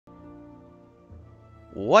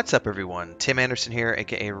What's up, everyone? Tim Anderson here,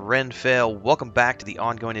 aka Renfail. Welcome back to the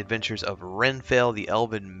ongoing adventures of Renfail, the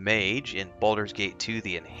Elven Mage, in Baldur's Gate 2,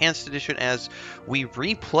 the Enhanced Edition, as we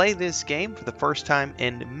replay this game for the first time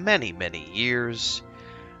in many, many years.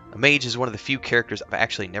 A mage is one of the few characters I've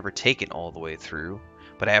actually never taken all the way through,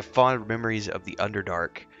 but I have fond memories of the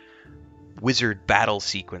Underdark wizard battle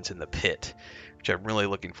sequence in the pit, which I'm really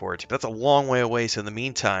looking forward to. But that's a long way away, so in the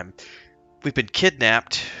meantime, we've been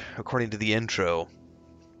kidnapped, according to the intro.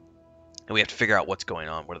 And we have to figure out what's going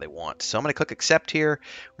on. What do they want? So I'm going to click accept here.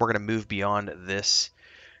 We're going to move beyond this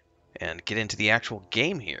and get into the actual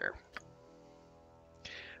game here.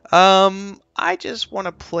 I just want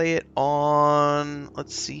to play it on,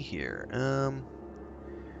 let's see here.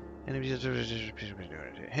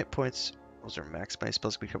 Hit points. Those are max. My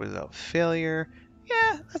spells can be covered without failure.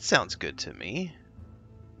 Yeah, that sounds good to me.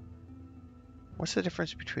 What's the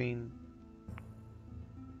difference between...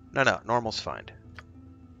 No, normal's fine.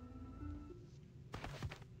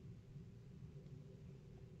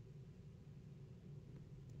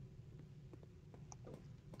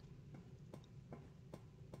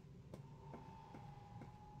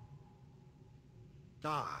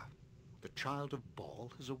 Ah, the child of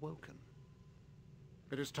Baal has awoken.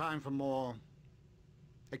 It is time for more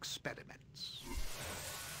experiments.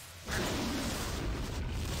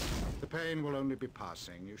 The pain will only be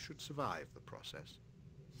passing. You should survive the process.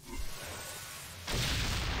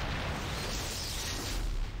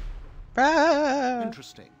 Ah!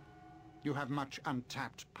 Interesting. You have much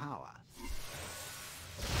untapped power.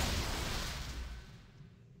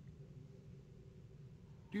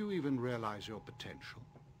 Do you even realize your potential?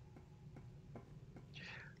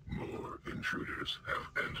 More intruders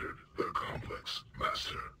have entered the complex,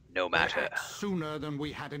 Master. No matter. Sooner than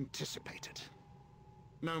we had anticipated.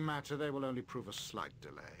 No matter, they will only prove a slight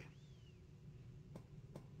delay.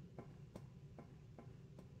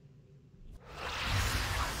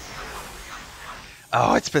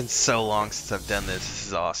 Oh, it's been so long since I've done this. This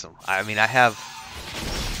is awesome. I mean, I have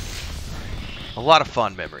a lot of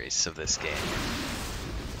fond memories of this game.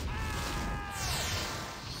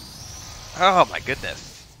 Oh my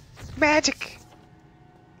goodness. Magic!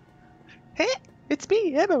 Hey, it's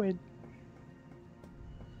me, Evelyn.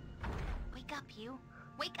 Wake up, you.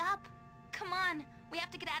 Wake up. Come on. We have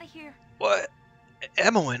to get out of here. What?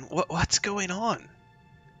 Emmeline, what's going on?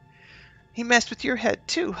 He messed with your head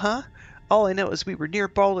too, huh? All I know is we were near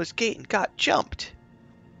Baldur's Gate and got jumped.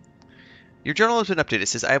 Your journal has been updated. It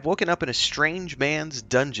says, I have woken up in a strange man's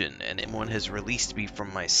dungeon, and Emmeline has released me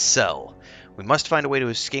from my cell. We must find a way to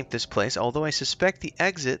escape this place, although I suspect the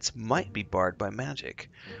exits might be barred by magic.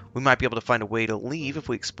 We might be able to find a way to leave if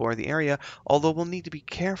we explore the area, although we'll need to be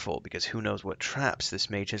careful, because who knows what traps this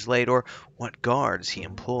mage has laid, or what guards he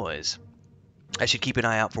employs. I should keep an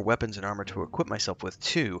eye out for weapons and armor to equip myself with,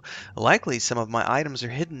 too. Likely some of my items are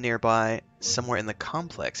hidden nearby, somewhere in the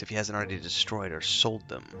complex, if he hasn't already destroyed or sold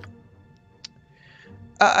them.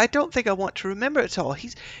 I don't think I want to remember it all.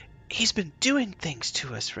 He's been doing things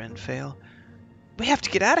to us, Renfail. We have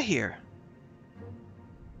to get out of here.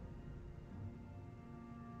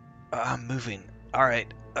 I'm moving.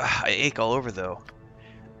 Alright. I ache all over, though.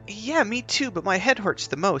 Yeah, me too, but my head hurts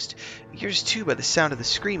the most. Yours too, by the sound of the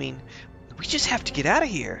screaming. We just have to get out of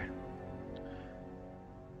here.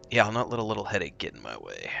 Yeah, I'll not let a little headache get in my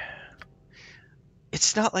way.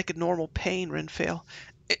 It's not like a normal pain, Renfail.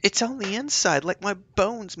 It's on the inside, like my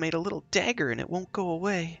bones made a little dagger and it won't go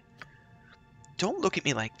away. Don't look at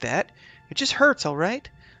me like that. It just hurts, all right?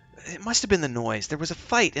 It must have been the noise. There was a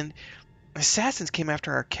fight, and assassins came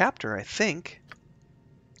after our captor, I think.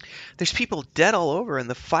 There's people dead all over, and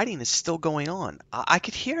the fighting is still going on. I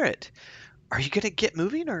could hear it. Are you going to get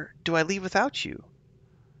moving, or do I leave without you?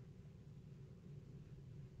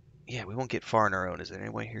 Yeah, we won't get far on our own. Is there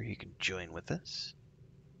anyone here who can join with us?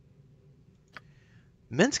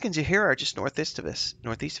 Menskins you hear are just northeast of us,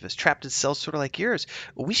 trapped in cells sort of like yours.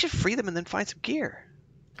 We should free them and then find some gear.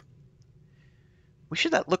 We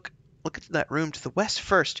should look at that room to the west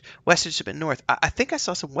first. West has been north. I think I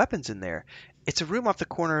saw some weapons in there. It's a room off the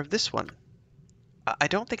corner of this one. I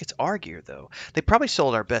don't think it's our gear, though. They probably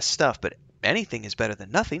sold our best stuff, but anything is better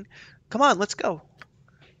than nothing. Come on, let's go.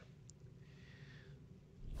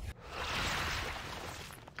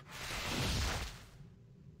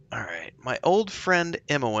 Alright, my old friend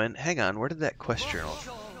Emmeline. Hang on, where did that quest journal?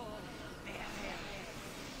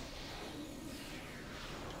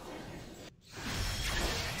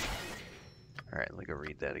 Alright, let me go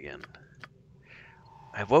read that again.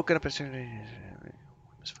 I've woken up a certain... We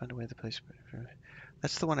must find a way to the place...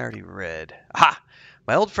 That's the one I already read. Aha!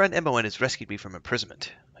 My old friend Emmeline has rescued me from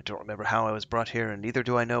imprisonment. I don't remember how I was brought here, and neither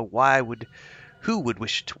do I know why I would Who would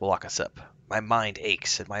wish to lock us up? My mind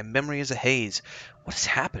aches, and my memory is a haze. What has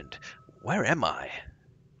happened? Where am I?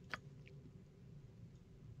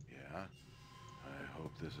 Yeah? I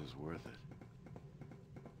hope this is worth it.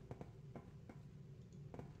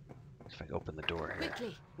 If I open the door here.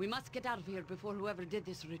 Quickly! We must get out of here before whoever did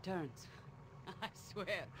this returns. I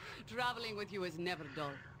swear, traveling with you is never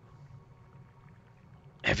dull.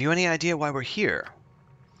 Have you any idea why we're here?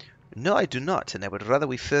 No, I do not, and I would rather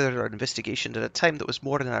we furthered our investigation at a time that was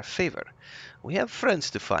more in our favor. We have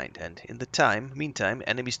friends to find, and in the meantime,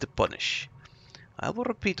 enemies to punish. I will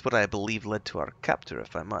repeat what I believe led to our capture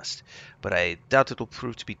if I must, but I doubt it will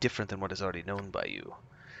prove to be different than what is already known by you.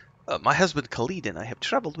 My husband Khalid and I have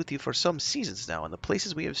traveled with you for some seasons now, and the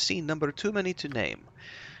places we have seen number too many to name.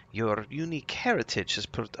 Your unique heritage has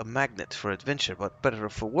proved a magnet for adventure, but better or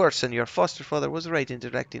for worse, and your foster father was right in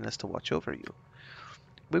directing us to watch over you.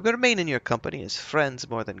 We will remain in your company as friends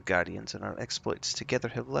more than guardians, and our exploits together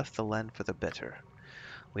have left the land for the better.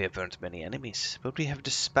 We have earned many enemies, but we have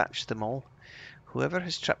dispatched them all. Whoever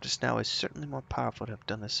has trapped us now is certainly more powerful to have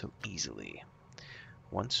done this so easily.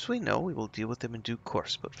 Once we know, we will deal with them in due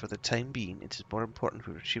course, but for the time being, it is more important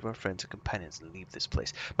we retrieve our friends and companions and leave this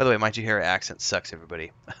place. By the way, mind you, her accent sucks,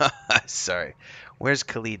 everybody. Sorry. Where's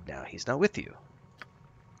Khalid now? He's not with you.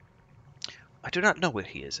 I do not know where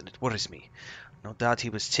he is, and it worries me. No doubt he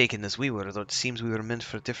was taken as we were, though it seems we were meant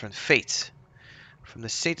for different fates. From the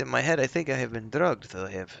state of my head, I think I have been drugged, though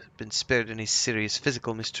I have been spared any serious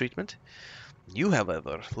physical mistreatment. You,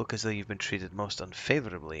 however, look as though you've been treated most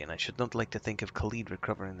unfavorably, and I should not like to think of Khalid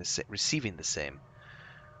receiving the same.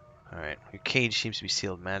 Alright, your cage seems to be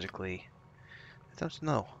sealed magically. I don't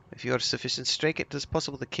know. If you are sufficient strength, it is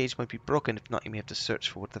possible the cage might be broken. If not, you may have to search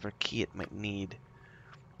for whatever key it might need.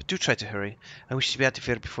 But do try to hurry. I wish to be out of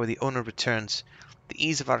here before the owner returns. The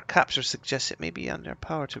ease of our capture suggests it may be under our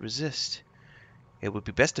power to resist. It would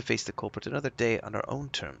be best to face the culprit another day on our own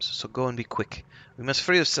terms, so go and be quick. We must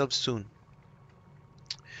free ourselves soon.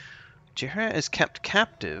 Jahra is kept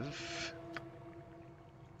captive.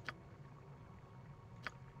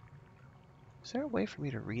 Is there a way for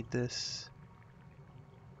me to read this?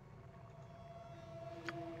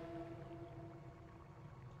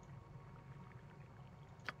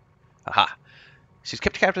 Aha! She's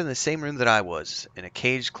kept captive in the same room that I was, in a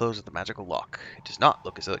cage closed with a magical lock. It does not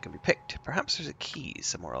look as though it can be picked. Perhaps there's a key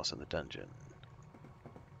somewhere else in the dungeon.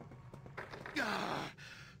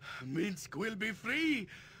 Minsk will be free.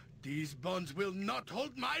 These bonds will not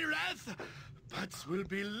hold my wrath. Butts will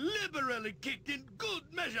be liberally kicked in good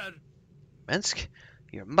measure. Minsk,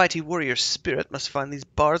 your mighty warrior spirit must find these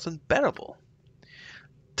bars unbearable.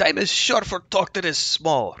 Time is short for talk that is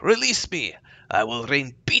small. Release me. I will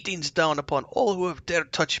rain beatings down upon all who have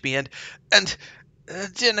dared touch me, and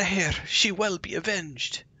Dinahir, she will be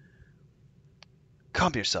avenged.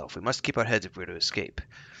 Calm yourself. We must keep our heads if we're to escape.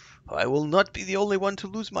 I will not be the only one to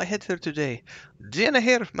lose my head here today.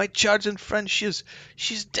 Dinahir, my chosen friend, she's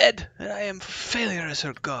dead, and I am failure as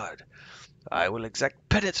her guard. I will exact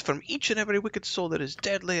penance from each and every wicked soul that has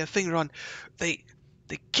dared lay a finger on. They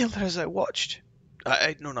killed her as I watched.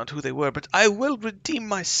 I know not who they were, but I will redeem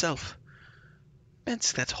myself.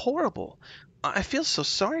 Minsk, that's horrible. I feel so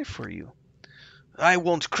sorry for you. I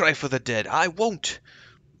won't cry for the dead. I won't.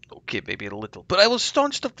 Okay, maybe a little, but I will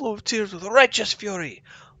staunch the flow of tears with righteous fury.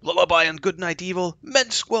 Lullaby and goodnight evil,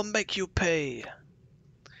 Minsk will make you pay.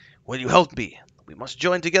 Will you help me? We must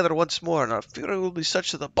join together once more, and our fury will be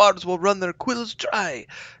such that the bards will run their quills dry.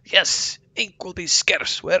 Yes, ink will be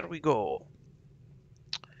scarce where we go.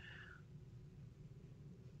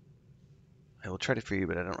 I will try to free you,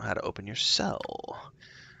 but I don't know how to open your cell.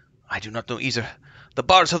 I do not know either. The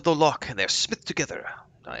bars have the lock, and they are smith together.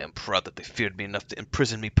 I am proud that they feared me enough to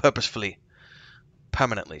imprison me purposefully.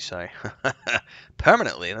 Permanently, sorry.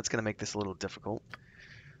 Permanently, that's going to make this a little difficult.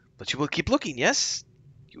 But you will keep looking, yes?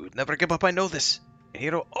 You would never give up, I know this. A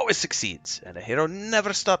hero always succeeds, and a hero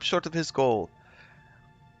never stops short of his goal.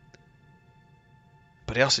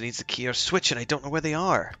 But he also needs the key or switch, and I don't know where they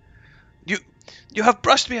are. You have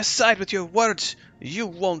brushed me aside with your words. You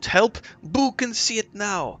won't help. Boo can see it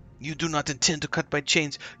now. You do not intend to cut my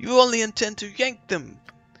chains. You only intend to yank them.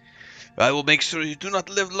 I will make sure you do not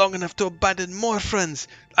live long enough to abandon more friends.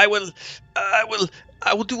 I will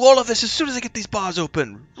do all of this as soon as I get these bars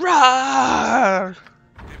open. Rawr!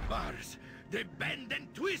 The bars, they bend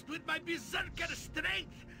and twist with my berserker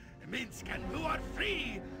strength. Minsk and you are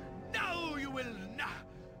free. Now you will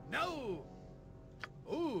no.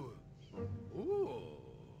 Ooh.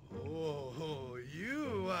 Oh,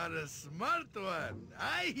 you are a smart one.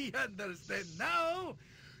 I understand now.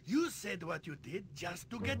 You said what you did just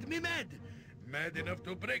to get me mad. Mad enough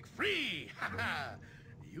to break free! Haha!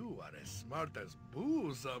 You are as smart as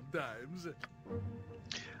Boo sometimes.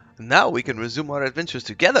 Now we can resume our adventures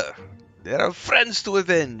together. There are friends to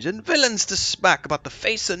avenge and villains to smack about the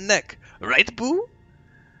face and neck. Right, Boo?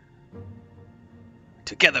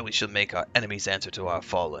 Together we shall make our enemies answer to our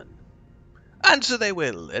fallen. Answer they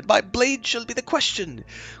will, and my blade shall be the question.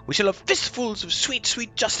 We shall have fistfuls of sweet,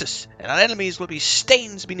 sweet justice, and our enemies will be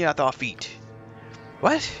stains beneath our feet.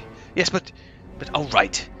 What? Yes, but all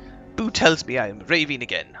right. Boo tells me I am raving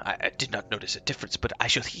again. I did not notice a difference, but I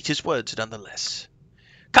shall heed his words nonetheless.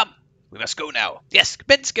 Come, we must go now. Yes,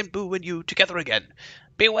 Minsk and Boo and you together again.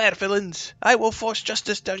 Beware, villains. I will force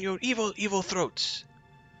justice down your evil, evil throats.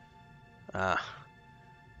 Ah.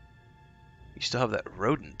 You still have that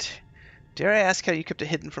rodent. Dare I ask how you kept it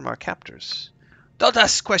hidden from our captors? Don't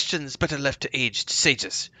ask questions better left to aged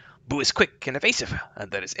sages. Boo is quick and evasive, and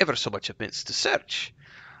there is ever so much of Minsk to search.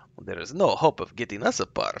 There is no hope of getting us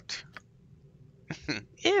apart.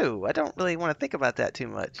 Ew, I don't really want to think about that too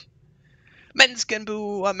much. Minsk and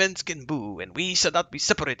Boo are Minsk and Boo, and we shall not be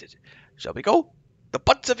separated. Shall we go? The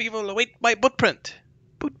butts of evil await my bootprint.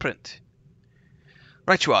 Bootprint.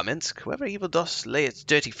 Right you are, Minsk. Whoever evil does lay its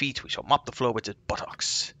dirty feet, we shall mop the floor with its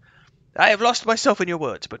buttocks. I have lost myself in your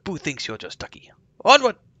words, but Boo thinks you're just ducky.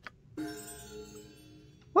 Onward!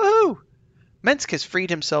 Woohoo! Minsk has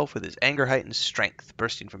freed himself with his anger-heightened strength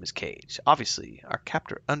bursting from his cage. Obviously, our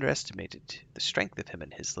captor underestimated the strength of him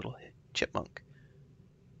and his little chipmunk.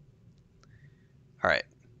 Alright.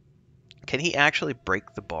 Can he actually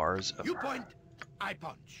break the bars of... You point, I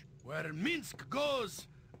punch. Where Minsk goes,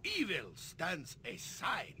 evil stands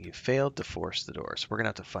aside. You failed to force the door, so we're going to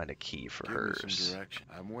have to find a key for Give me hers. some direction.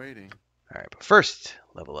 I'm waiting. Alright, but first,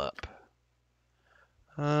 level up.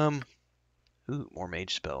 Ooh, more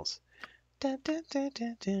mage spells. Dun, dun, dun,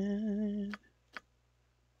 dun, dun.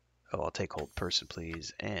 Oh, I'll take hold person,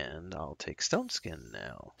 please, and I'll take stone skin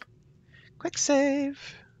now. Quick save.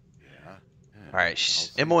 Yeah. Alright,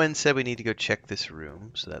 Imoen said we need to go check this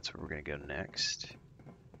room, so that's where we're going to go next.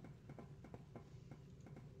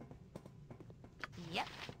 Yep.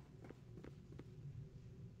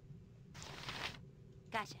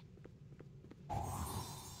 Gotcha.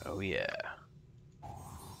 Oh yeah.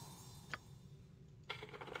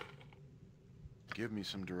 Give me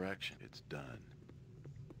some direction. It's done.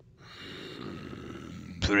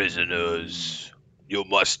 Prisoners, you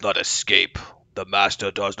must not escape. The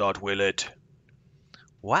master does not will it.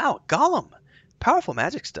 Wow, Gollum. Powerful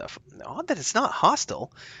magic stuff. Odd that it's not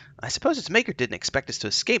hostile. I suppose its maker didn't expect us to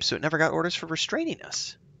escape, so it never got orders for restraining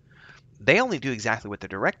us. They only do exactly what they're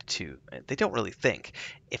directed to. They don't really think.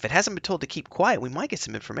 If it hasn't been told to keep quiet, we might get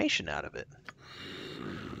some information out of it.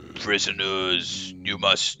 Prisoners, you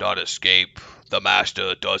must not escape. The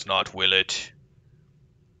master does not will it.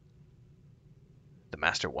 The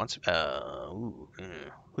master wants...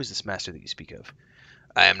 Who's this master that you speak of?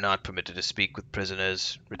 I am not permitted to speak with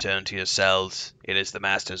prisoners. Return to your cells. It is the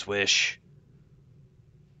master's wish.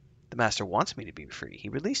 The master wants me to be free. He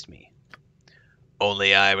released me.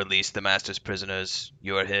 Only I release the master's prisoners.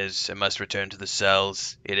 You are his and must return to the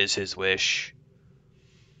cells. It is his wish.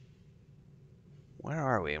 Where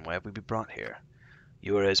are we and why have we been brought here?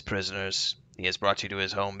 You are his prisoners. He has brought you to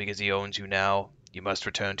his home because he owns you now. You must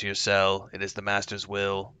return to your cell. It is the master's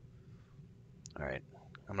will. Alright.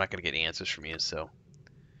 I'm not going to get any answers from you, so...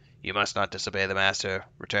 You must not disobey the master.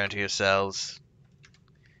 Return to your cells.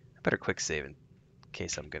 I better quick save in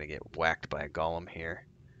case I'm going to get whacked by a golem here.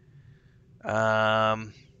 What's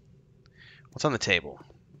on the table?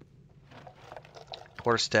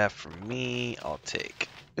 Quarterstaff for me. I'll take...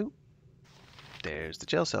 Ooh. There's the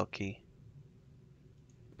jail cell key.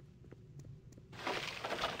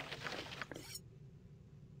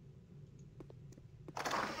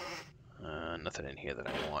 Nothing in here that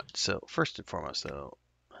I want. So, first and foremost, though,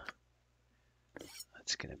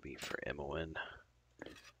 that's going to be for Imoen.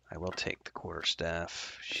 I will take the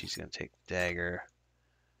quarterstaff. She's going to take the dagger.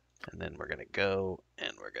 And then we're going to go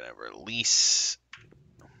and we're going to release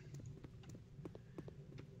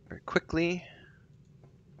very quickly.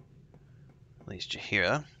 Release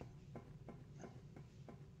Jahira.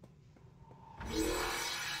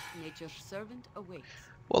 Nature's servant awaits.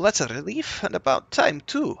 Well, that's a relief, and about time,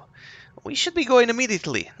 too. We should be going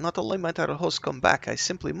immediately. Not only might our host come back, I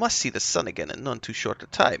simply must see the sun again in none too short a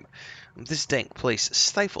time. This dank place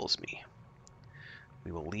stifles me.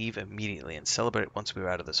 We will leave immediately and celebrate once we are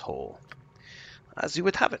out of this hole. As you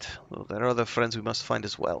would have it. Well, there are other friends we must find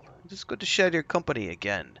as well. It is good to share your company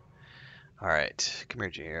again. Alright, come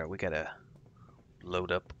here, Jahira. We gotta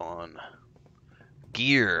load up on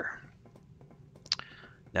gear.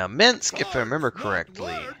 Now, Minsk, if I remember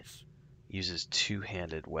correctly, Uses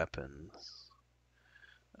two-handed weapons.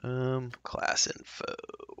 Class info.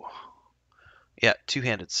 Yeah,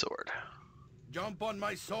 two-handed sword. Jump on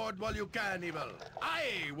my sword while you can, evil.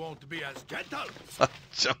 I won't be as gentle.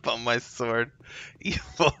 Jump on my sword.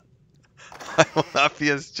 Evil. I will not be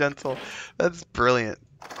as gentle. That's brilliant.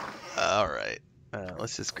 Alright.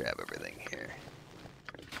 Let's just grab everything here.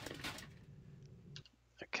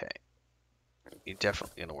 Okay. You're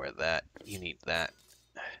definitely going to wear that. You need that.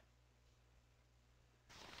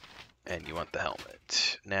 And you want the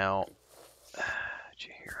helmet. Now,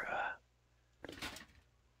 Jahira.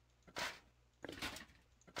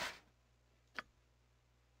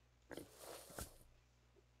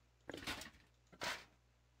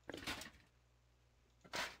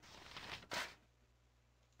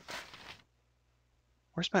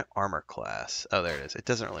 Where's my armor class? Oh, there it is. It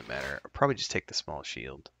doesn't really matter. I'll probably just take the small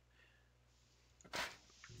shield.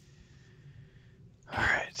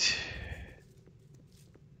 Alright.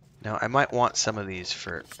 Now, I might want some of these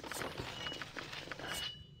for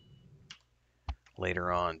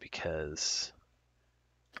later on because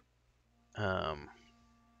I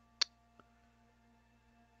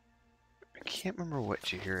can't remember what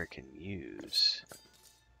Jahira can use.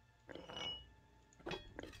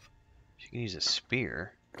 She can use a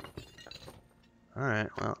spear. Alright,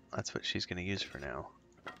 well, that's what she's going to use for now.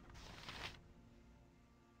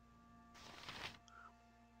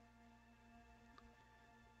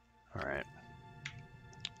 Alright.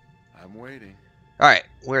 I'm waiting. Alright,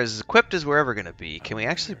 we're as equipped as we're ever going to be. Can we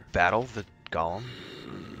actually battle the golem?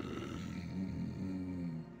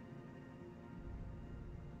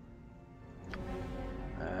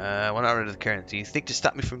 Went out to the current. Do you think to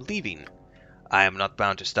stop me from leaving? I am not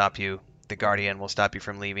bound to stop you. The Guardian will stop you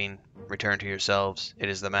from leaving. Return to yourselves. It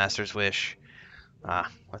is the Master's wish. Ah,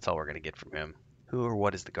 that's all we're going to get from him. Who or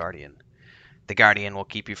what is the Guardian? The Guardian will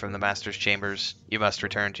keep you from the Master's chambers. You must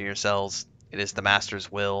return to your cells. It is the Master's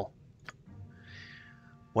will.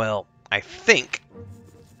 Well, I think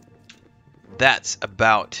that's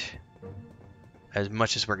about as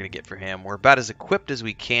much as we're going to get for him. We're about as equipped as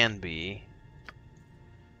we can be.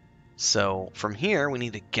 So, from here, we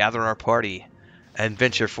need to gather our party and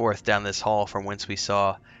venture forth down this hall from whence we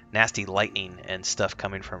saw nasty lightning and stuff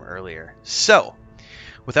coming from earlier. So,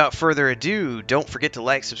 without further ado, don't forget to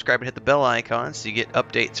like, subscribe, and hit the bell icon so you get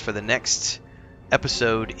updates for the next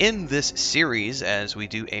episode in this series as we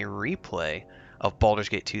do a replay of Baldur's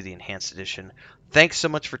Gate 2, the Enhanced Edition. Thanks so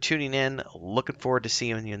much for tuning in. Looking forward to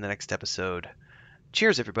seeing you in the next episode.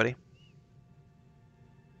 Cheers, everybody.